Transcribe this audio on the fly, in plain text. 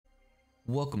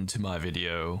Welcome to my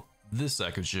video. This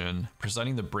Eckogen,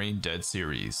 presenting the Brain Dead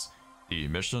series. The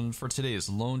mission for today is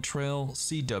Lone Trail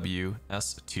CW-S-2-B.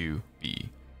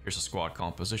 Here's a squad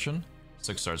composition,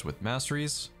 6 stars with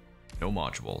masteries, no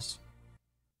modules.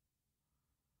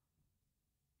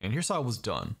 And here's how it was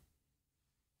done.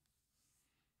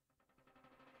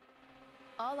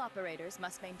 All operators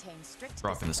must maintain strict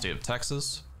Drop in the state of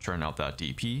Texas, churn out that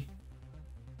DP.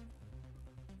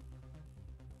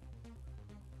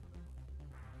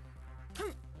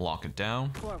 Lock it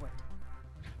down. Forward.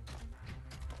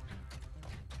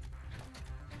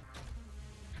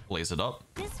 Blaze it up.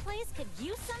 This place could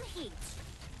use some heat.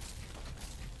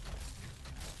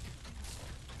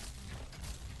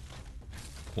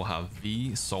 We'll have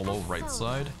V solo right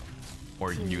side,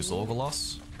 or you can use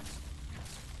Legolas.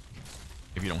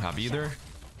 If you don't have either,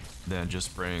 then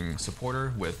just bring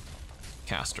supporter with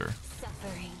caster.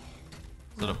 Suffering.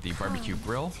 Set up the barbecue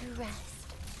grill. To rest.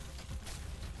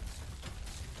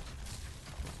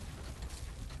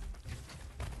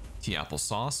 Tea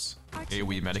applesauce.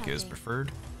 AoE medic is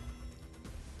preferred.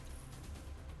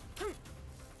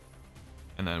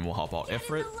 And then we'll help out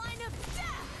Ifrit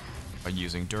by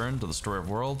using Durin, the Destroyer of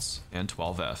Worlds, and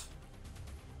 12F.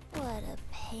 What a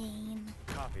pain.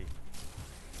 Copy.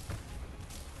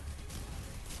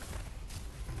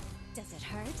 Does it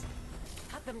hurt?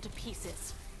 Cut them to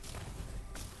pieces.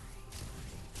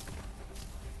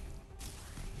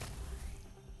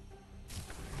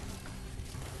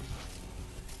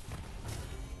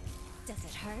 Does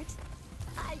it hurt?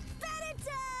 I bet it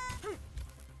does!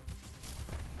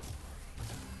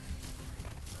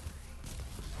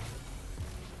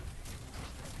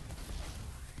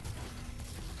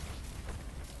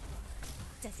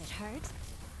 Does it hurt?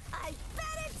 I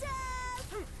bet it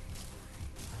does!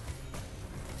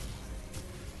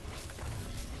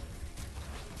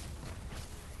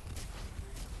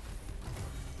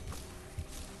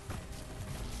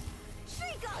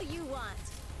 Shriek all you want!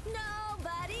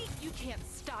 Nobody! You can't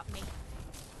stop me.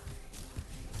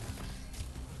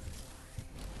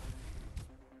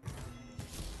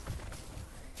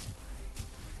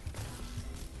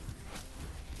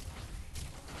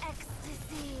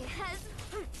 Ecstasy has...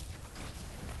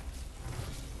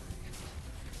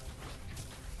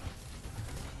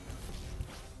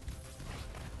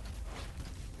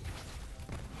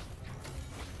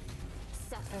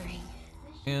 Suffering.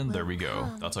 And there we go.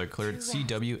 That's how I cleared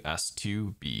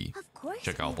CW-S-2-B.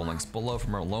 Check out the links below for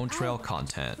more Lone Trail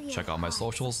content. Check out my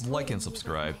socials, like and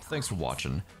subscribe. Thanks for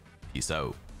watching. Peace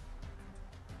out.